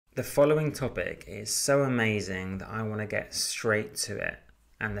The following topic is so amazing that I want to get straight to it.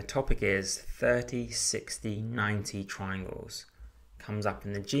 And the topic is 30, 60, 90 triangles. Comes up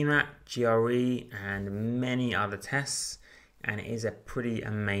in the GMAT, GRE, and many other tests. And it is a pretty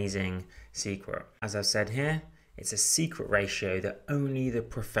amazing secret. As I've said here, it's a secret ratio that only the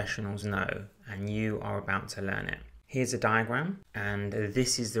professionals know, and you are about to learn it. Here's a diagram, and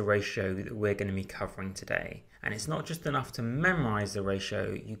this is the ratio that we're going to be covering today. And it's not just enough to memorize the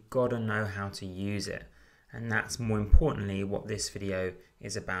ratio, you've got to know how to use it. And that's more importantly what this video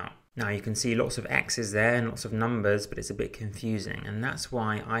is about. Now you can see lots of X's there and lots of numbers, but it's a bit confusing. And that's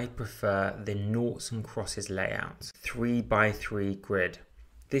why I prefer the noughts and crosses layout, 3x3 grid.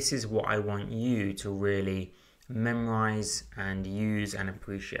 This is what I want you to really memorize and use and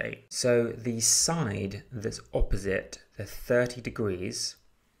appreciate. So the side that's opposite the 30 degrees,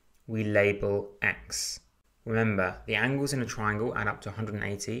 we label X. Remember, the angles in a triangle add up to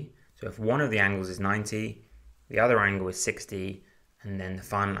 180. So if one of the angles is 90, the other angle is 60, and then the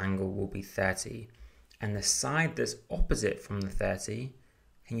final angle will be 30. And the side that's opposite from the 30,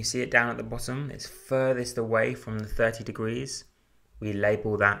 can you see it down at the bottom? It's furthest away from the 30 degrees. We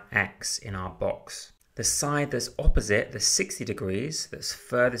label that X in our box. The side that's opposite the 60 degrees, that's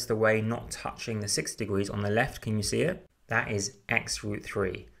furthest away, not touching the 60 degrees on the left, can you see it? That is X root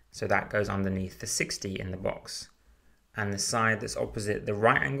 3. So that goes underneath the 60 in the box. And the side that's opposite the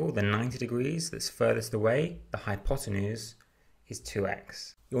right angle, the 90 degrees, that's furthest away, the hypotenuse, is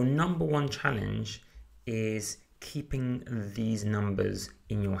 2x. Your number one challenge is keeping these numbers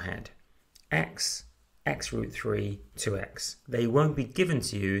in your head. X, X root 3, 2x. They won't be given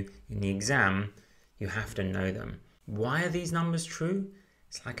to you in the exam. You have to know them. Why are these numbers true?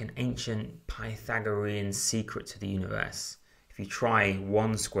 It's like an ancient Pythagorean secret to the universe. If you try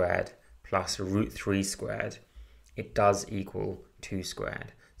 1 squared plus root 3 squared, it does equal 2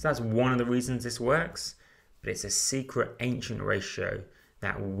 squared. So that's one of the reasons this works, but it's a secret ancient ratio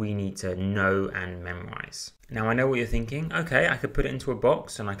that we need to know and memorize. Now I know what you're thinking. Okay, I could put it into a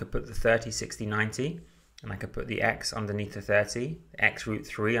box and I could put the 30, 60, 90, and I could put the X underneath the 30, the X root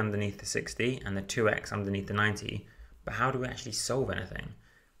 3 underneath the 60, and the 2X underneath the 90. But how do we actually solve anything?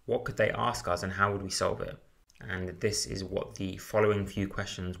 What could they ask us and how would we solve it? And this is what the following few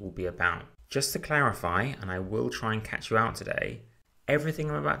questions will be about. Just to clarify, and I will try and catch you out today, everything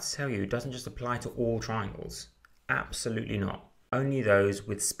I'm about to tell you doesn't just apply to all triangles. Absolutely not. Only those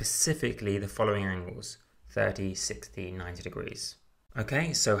with specifically the following angles, 30, 60, 90 degrees.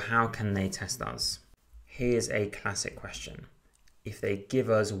 Okay, so how can they test us? Here's a classic question. If they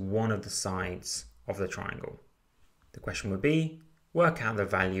give us one of the sides of the triangle, the question would be, work out the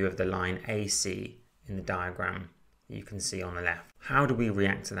value of the line AC in the diagram you can see on the left. How do we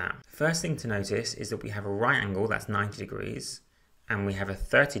react to that? First thing to notice is that we have a right angle that's 90 degrees and we have a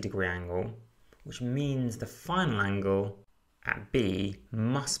 30-degree angle, which means the final angle at B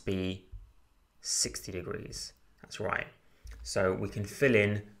must be 60 degrees. That's right. So we can fill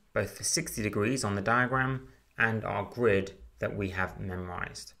in both the 60 degrees on the diagram and our grid that we have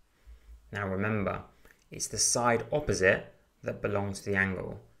memorized. Now remember, it's the side opposite that belongs to the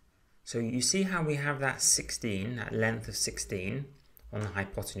angle. So you see how we have that 16, that length of 16 on the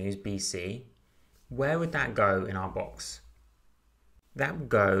hypotenuse BC. Where would that go in our box? That would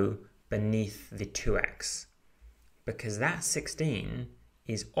go beneath the 2x, because that 16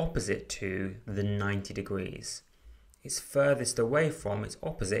 is opposite to the 90 degrees. It's furthest away from, it's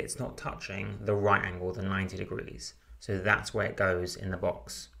opposite, it's not touching the right angle, the 90 degrees. So that's where it goes in the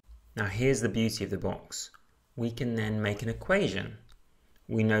box. Now here's the beauty of the box. We can then make an equation.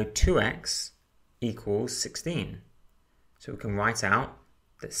 We know 2x equals 16. So we can write out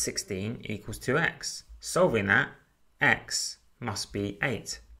that 16 equals 2x. Solving that, x must be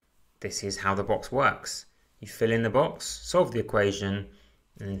 8. This is how the box works. You fill in the box, solve the equation,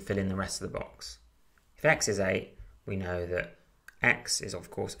 and then fill in the rest of the box. If x is 8, we know that x is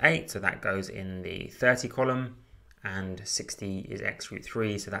of course 8, so that goes in the 30 column, and 60 is x root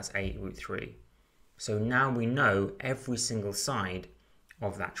 3, so that's 8 root 3. So now we know every single side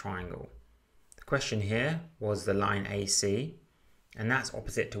of that triangle. The question here was the line AC, and that's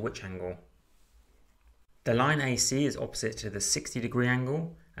opposite to which angle? The line AC is opposite to the 60-degree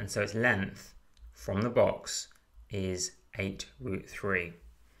angle, and so its length from the box is 8 root 3.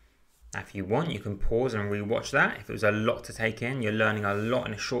 Now if you want, you can pause and re-watch that. If it was a lot to take in, you're learning a lot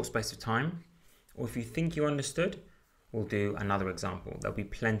in a short space of time. Or if you think you understood, we'll do another example. There'll be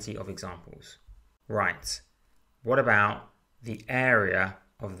plenty of examples. Right, what about the area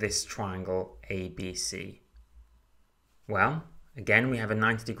of this triangle ABC? Well, again, we have a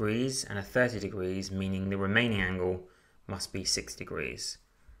 90 degrees and a 30 degrees, meaning the remaining angle must be 6 degrees.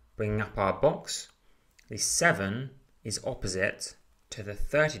 Bringing up our box, the 7 is opposite to the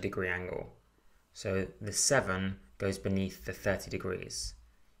 30-degree angle. So the 7 goes beneath the 30 degrees,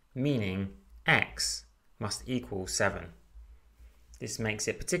 meaning x must equal 7. This makes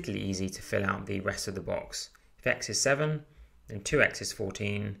it particularly easy to fill out the rest of the box. If x is 7, then 2x is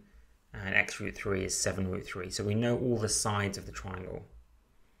 14, and x root 3 is 7 root 3. So we know all the sides of the triangle.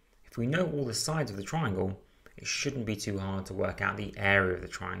 If we know all the sides of the triangle, it shouldn't be too hard to work out the area of the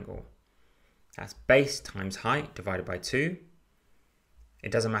triangle. That's base times height divided by 2.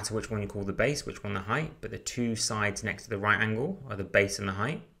 It doesn't matter which one you call the base, which one the height, but the two sides next to the right angle are the base and the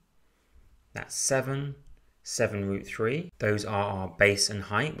height. That's 7, 7 root 3. Those are our base and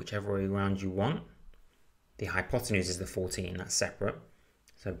height, whichever way around you want. The hypotenuse is the 14, that's separate.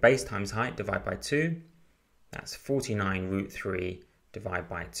 So base times height divided by 2, that's 49 root 3 divided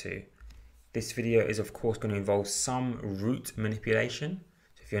by 2. This video is of course going to involve some root manipulation.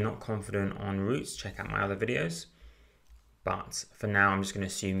 So if you're not confident on roots, check out my other videos. But for now, I'm just going to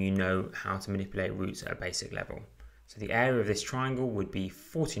assume you know how to manipulate roots at a basic level. So the area of this triangle would be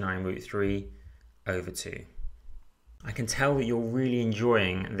 49 root 3 over 2. I can tell that you're really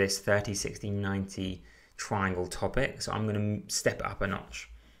enjoying this 30, 60, 90 triangle topic, so I'm going to step it up a notch.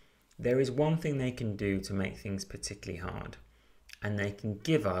 There is one thing they can do to make things particularly hard, and they can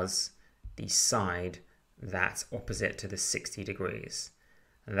give us the side that's opposite to the 60 degrees.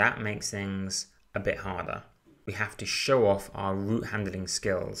 That makes things a bit harder. We have to show off our root handling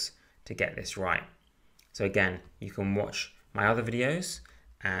skills to get this right. So again, you can watch my other videos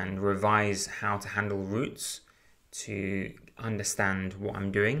and revise how to handle roots to understand what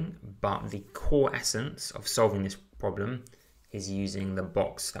I'm doing, but the core essence of solving this problem is using the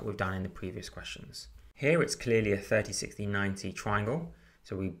box that we've done in the previous questions. Here it's clearly a 30, 60, 90 triangle.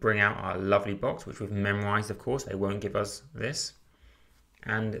 So we bring out our lovely box, which we've memorized, of course, they won't give us this.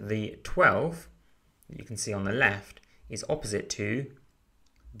 And the 12, you can see on the left, is opposite to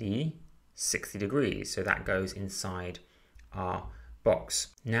the 60 degrees. So that goes inside our box.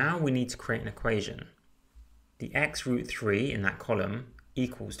 Now we need to create an equation. The x root 3 in that column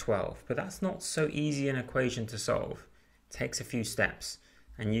equals 12, but that's not so easy an equation to solve. It takes a few steps,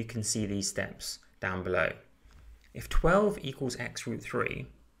 and you can see these steps down below. If 12 equals x root 3,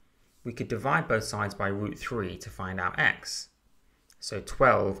 we could divide both sides by root 3 to find out x. So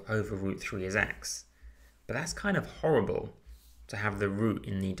 12 over root 3 is x. But that's kind of horrible to have the root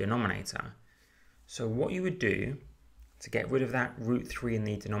in the denominator. So what you would do to get rid of that root 3 in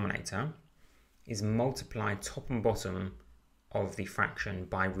the denominator is multiply top and bottom of the fraction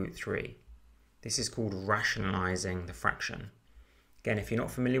by root 3. This is called rationalizing the fraction. Again, if you're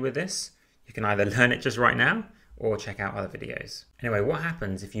not familiar with this, you can either learn it just right now or check out other videos. Anyway, what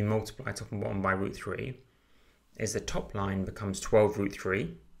happens if you multiply top and bottom by root 3 is the top line becomes 12 root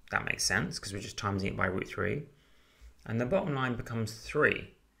 3. That makes sense because we're just timesing it by root 3. And the bottom line becomes 3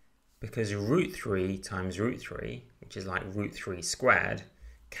 because root 3 times root 3, which is like root 3 squared,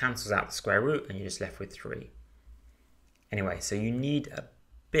 cancels out the square root and you're just left with 3. Anyway, so you need a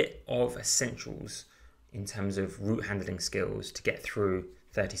bit of essentials in terms of root handling skills to get through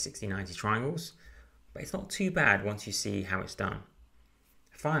 30, 60, 90 triangles, but it's not too bad once you see how it's done.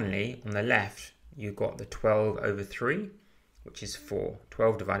 Finally, on the left, you've got the 12 over 3, which is 4.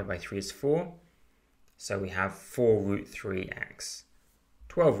 12 divided by 3 is 4, so we have 4 root 3x.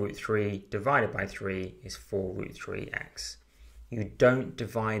 12 root 3 divided by 3 is 4 root 3x. You don't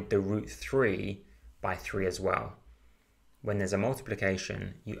divide the root 3 by 3 as well. When there's a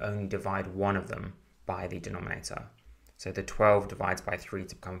multiplication, you only divide one of them by the denominator. So the 12 divides by 3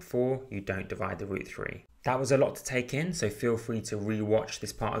 to become 4, you don't divide the root 3. That was a lot to take in, so feel free to re-watch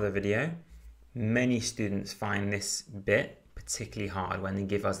this part of the video. Many students find this bit particularly hard when they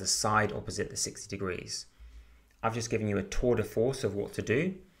give us the side opposite the 60 degrees. I've just given you a tour de force of what to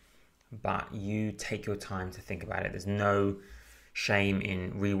do, but you take your time to think about it. There's no shame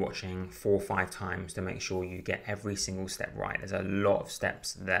in re-watching 4 or 5 times to make sure you get every single step right. There's a lot of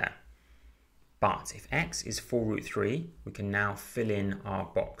steps there. But if x is 4 root 3, we can now fill in our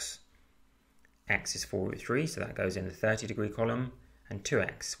box. X is 4 root 3, so that goes in the 30 degree column, and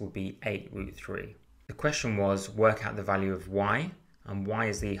 2x will be 8 root 3. The question was work out the value of y, and y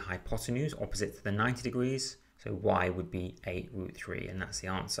is the hypotenuse opposite to the 90 degrees, so y would be 8 root 3, and that's the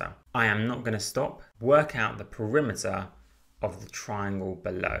answer. I am not going to stop. Work out the perimeter of the triangle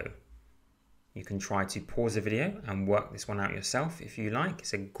below. You can try to pause the video and work this one out yourself if you like.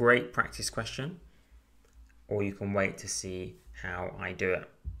 It's a great practice question, or you can wait to see how I do it.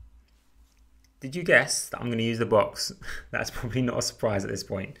 Did you guess that I'm going to use the box? That's probably not a surprise at this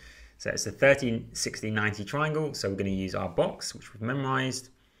point. So it's a 30, 60, 90 triangle, so we're going to use our box, which we've memorized.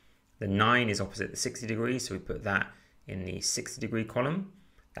 The 9 is opposite the 60 degrees, so we put that in the 60 degree column.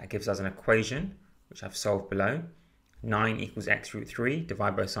 That gives us an equation, which I've solved below. 9 equals x root 3,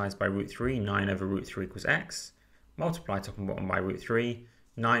 divide both sides by root 3, 9 over root 3 equals x. Multiply top and bottom by root 3,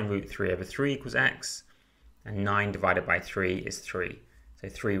 9 root 3 over 3 equals x. And 9 divided by 3 is 3. So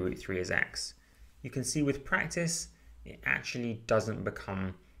 3 root 3 is x. You can see with practice, it actually doesn't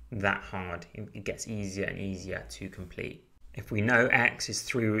become that hard. It gets easier and easier to complete. If we know x is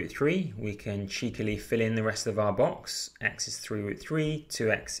 3 root 3, we can cheekily fill in the rest of our box. X is 3 root 3,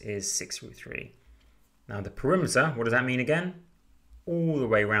 2x is 6 root 3. Now the perimeter, what does that mean again? All the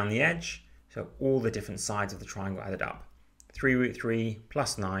way around the edge, so all the different sides of the triangle added up. 3 root 3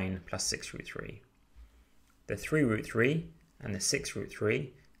 plus 9 plus 6 root 3. The 3 root 3 and the 6 root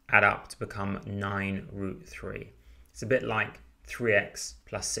 3 add up to become 9 root 3. It's a bit like 3x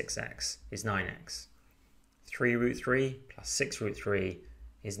plus 6x is 9x. 3 root 3 plus 6 root 3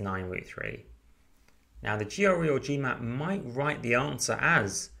 is 9 root 3. Now the GRE or GMAT might write the answer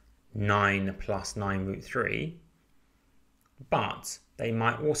as 9 plus 9 root 3, but they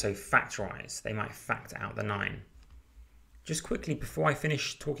might also factorize. They might factor out the 9. Just quickly, before I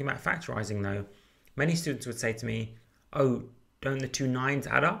finish talking about factorizing though, many students would say to me, oh, don't the two 9s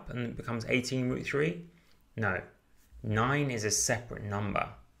add up and it becomes 18 root 3? No, 9 is a separate number.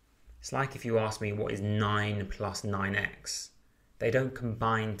 It's like if you ask me what is 9 plus 9x. They don't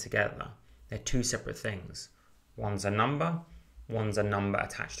combine together. They're two separate things. One's a number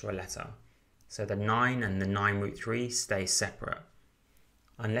attached to a letter. So the 9 and the 9 root 3 stay separate.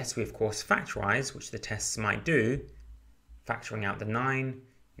 Unless we of course factorize, which the tests might do, factoring out the 9,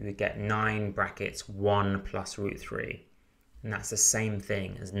 you would get 9 brackets 1 plus root 3. And that's the same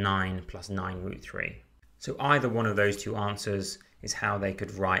thing as 9 plus 9 root 3. So either one of those two answers is how they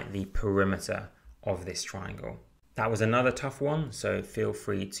could write the perimeter of this triangle. That was another tough one, so feel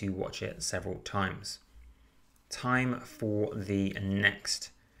free to watch it several times. Time for the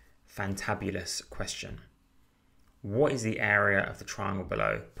next fantabulous question. What is the area of the triangle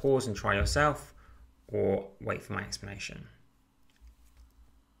below? Pause and try yourself, or wait for my explanation.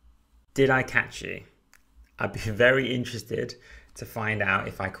 Did I catch you? I'd be very interested to find out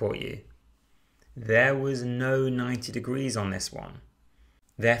if I caught you. There was no 90 degrees on this one.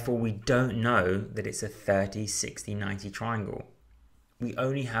 Therefore, we don't know that it's a 30, 60, 90 triangle. We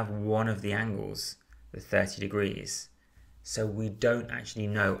only have one of the angles, the 30 degrees. So we don't actually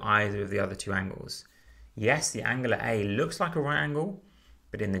know either of the other two angles. Yes, the angle at A looks like a right angle,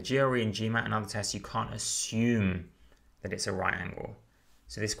 but in the GRE and GMAT and other tests, you can't assume that it's a right angle.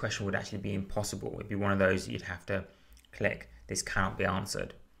 So this question would actually be impossible. It'd be one of those that you'd have to click, this cannot be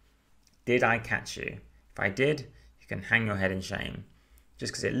answered. Did I catch you? If I did, you can hang your head in shame.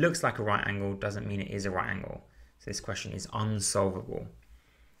 Just because it looks like a right angle doesn't mean it is a right angle. So this question is unsolvable.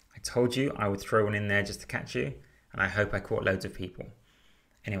 I told you I would throw one in there just to catch you, and I hope I caught loads of people.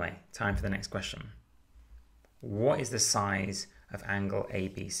 Anyway, time for the next question. What is the size of angle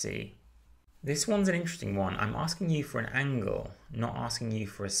ABC? This one's an interesting one. I'm asking you for an angle, not asking you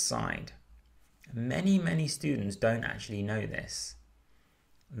for a side. Many students don't actually know this.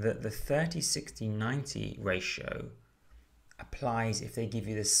 That the 30, 60, 90 ratio applies if they give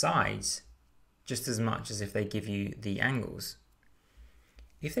you the sides just as much as if they give you the angles.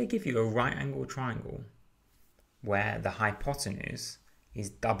 If they give you a right angle triangle where the hypotenuse is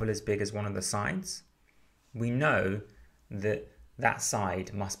double as big as one of the sides, we know that that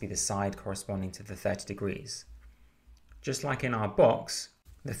side must be the side corresponding to the 30 degrees. Just like in our box,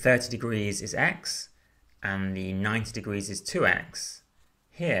 the 30 degrees is x and the 90 degrees is 2x.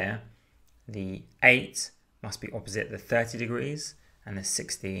 Here, the 8 must be opposite the 30 degrees and the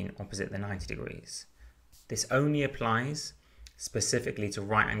 16 opposite the 90 degrees. This only applies specifically to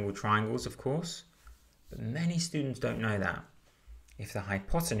right angle triangles, of course, but many students don't know that. If the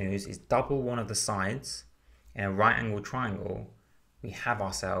hypotenuse is double one of the sides in a right angle triangle, we have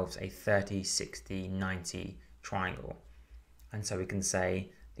ourselves a 30, 60, 90 triangle. And so we can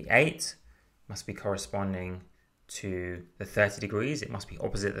say the 8 must be corresponding to the 30 degrees. It must be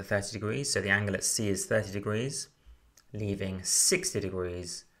opposite the 30 degrees. So the angle at C is 30 degrees, leaving 60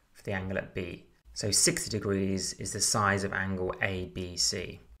 degrees for the angle at B. So 60 degrees is the size of angle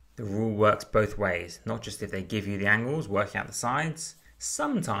ABC. The rule works both ways, not just if they give you the angles, working out the sides.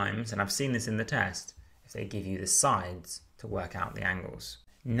 Sometimes, and I've seen this in the test, if they give you the sides to work out the angles.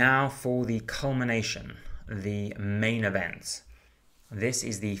 Now for the culmination, the main event. This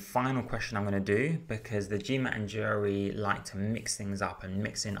is the final question I'm going to do because the GMAT and GRE like to mix things up and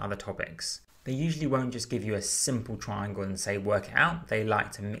mix in other topics. They usually won't just give you a simple triangle and say work it out. They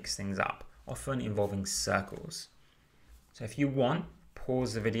like to mix things up, often involving circles. So if you want,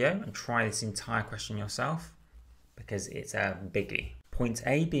 pause the video and try this entire question yourself because it's a biggie. Points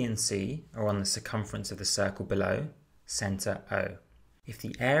A, B and C are on the circumference of the circle below, centre O. If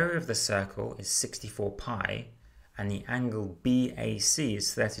the area of the circle is 64 pi and the angle BAC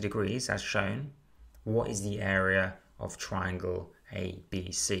is 30 degrees as shown, what is the area of triangle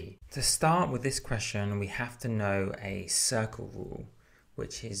ABC? To start with this question, we have to know a circle rule,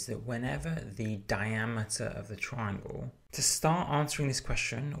 which is that whenever the diameter of the triangle, to start answering this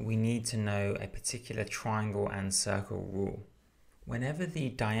question, we need to know a particular triangle and circle rule. Whenever the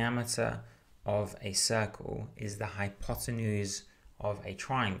diameter of a circle is the hypotenuse of a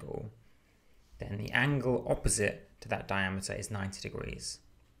triangle, then the angle opposite to that diameter is 90 degrees.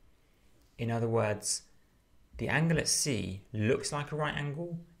 In other words, the angle at C looks like a right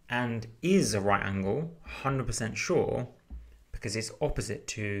angle and is a right angle, 100% sure, because it's opposite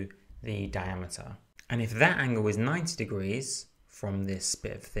to the diameter. And if that angle is 90 degrees from this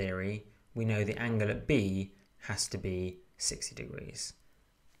bit of theory, we know the angle at B has to be 60 degrees.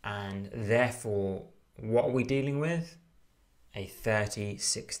 And therefore, what are we dealing with? A 30,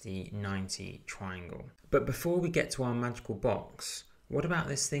 60, 90 triangle. But before we get to our magical box, what about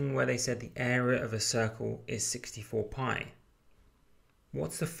this thing where they said the area of a circle is 64 pi?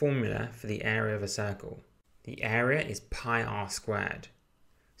 What's the formula for the area of a circle? The area is pi r squared.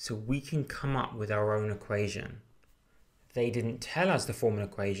 So we can come up with our own equation. They didn't tell us the formula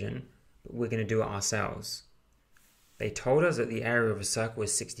equation, but we're going to do it ourselves. They told us that the area of a circle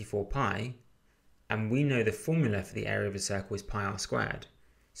is 64 pi, and we know the formula for the area of a circle is pi r squared.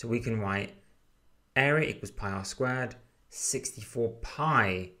 So we can write area equals pi r squared, 64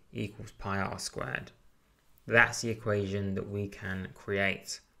 pi equals pi r squared. That's the equation that we can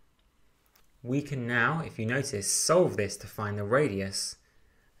create. We can now, if you notice, solve this to find the radius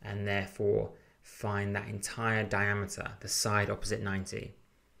and therefore find that entire diameter, the side opposite 90.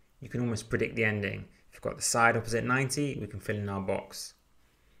 You can almost predict the ending. If we've got the side opposite 90, we can fill in our box.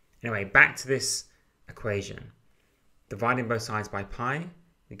 Anyway, back to this equation. Dividing both sides by pi,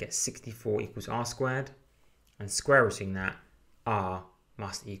 we get 64 equals r squared, and square rooting that, r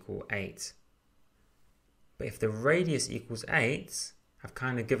must equal 8. But if the radius equals 8, I've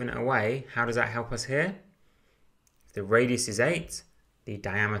kind of given it away. How does that help us here? If the radius is 8, the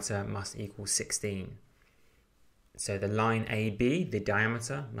diameter must equal 16. So the line AB, the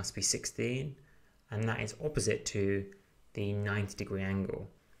diameter, must be 16, and that is opposite to the 90 degree angle.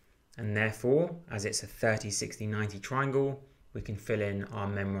 And therefore, as it's a 30, 60, 90 triangle, we can fill in our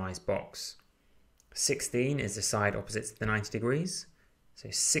memorized box. 16 is the side opposite to the 90 degrees. So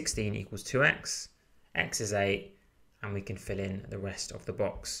 16 equals 2x, x is 8, and we can fill in the rest of the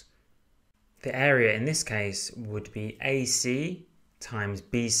box. The area in this case would be AC times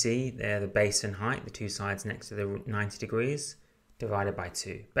BC, they're the base and height, the two sides next to the 90 degrees, divided by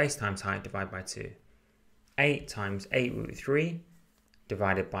 2. Base times height divided by 2. 8 times 8 root 3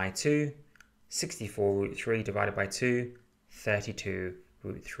 divided by 2. 64 root 3 divided by 2. 32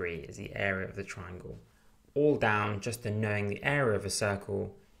 root 3 is the area of the triangle. All down just to knowing the area of a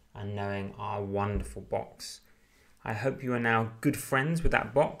circle and knowing our wonderful box. I hope you are now good friends with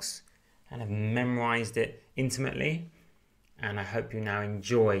that box and have memorized it intimately. And I hope you now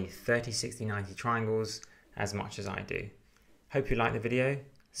enjoy 30, 60, 90 triangles as much as I do. Hope you liked the video.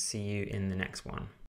 See you in the next one.